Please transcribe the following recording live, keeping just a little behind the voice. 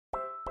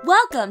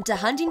Welcome to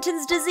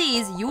Huntington's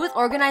Disease Youth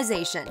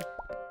Organization.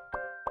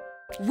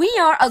 We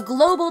are a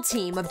global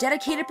team of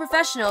dedicated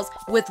professionals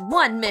with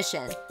one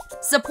mission: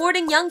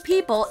 supporting young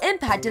people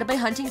impacted by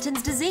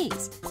Huntington's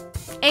disease.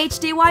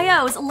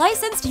 HDYO's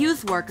licensed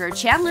youth worker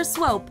Chandler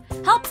Swope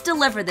helps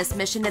deliver this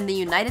mission in the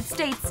United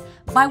States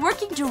by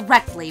working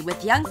directly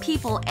with young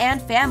people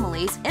and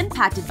families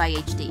impacted by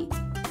HD.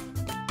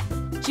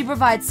 She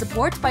provides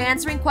support by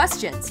answering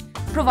questions,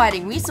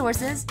 providing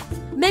resources,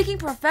 making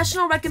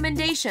professional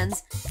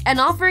recommendations, and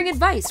offering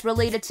advice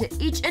related to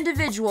each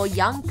individual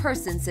young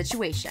person's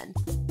situation.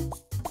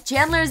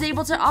 Chandler is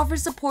able to offer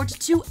support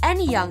to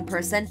any young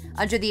person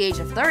under the age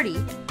of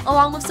 30,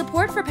 along with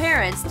support for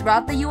parents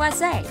throughout the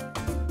USA.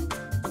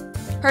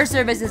 Her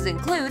services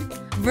include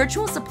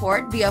virtual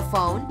support via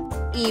phone,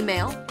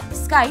 email,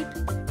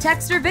 Skype,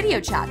 text, or video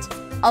chat,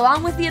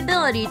 along with the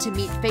ability to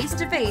meet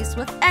face-to-face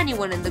with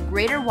anyone in the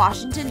greater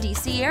Washington,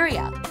 D.C.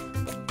 area.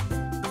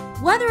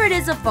 Whether it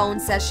is a phone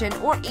session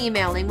or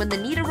emailing when the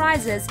need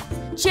arises,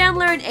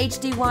 Chandler and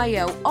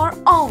HDYO are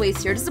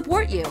always here to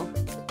support you.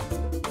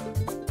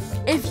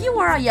 If you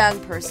are a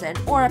young person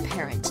or a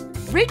parent,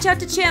 reach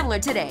out to Chandler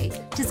today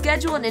to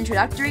schedule an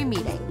introductory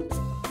meeting.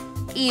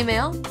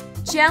 Email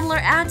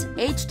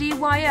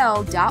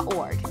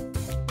chandler@hdyo.org.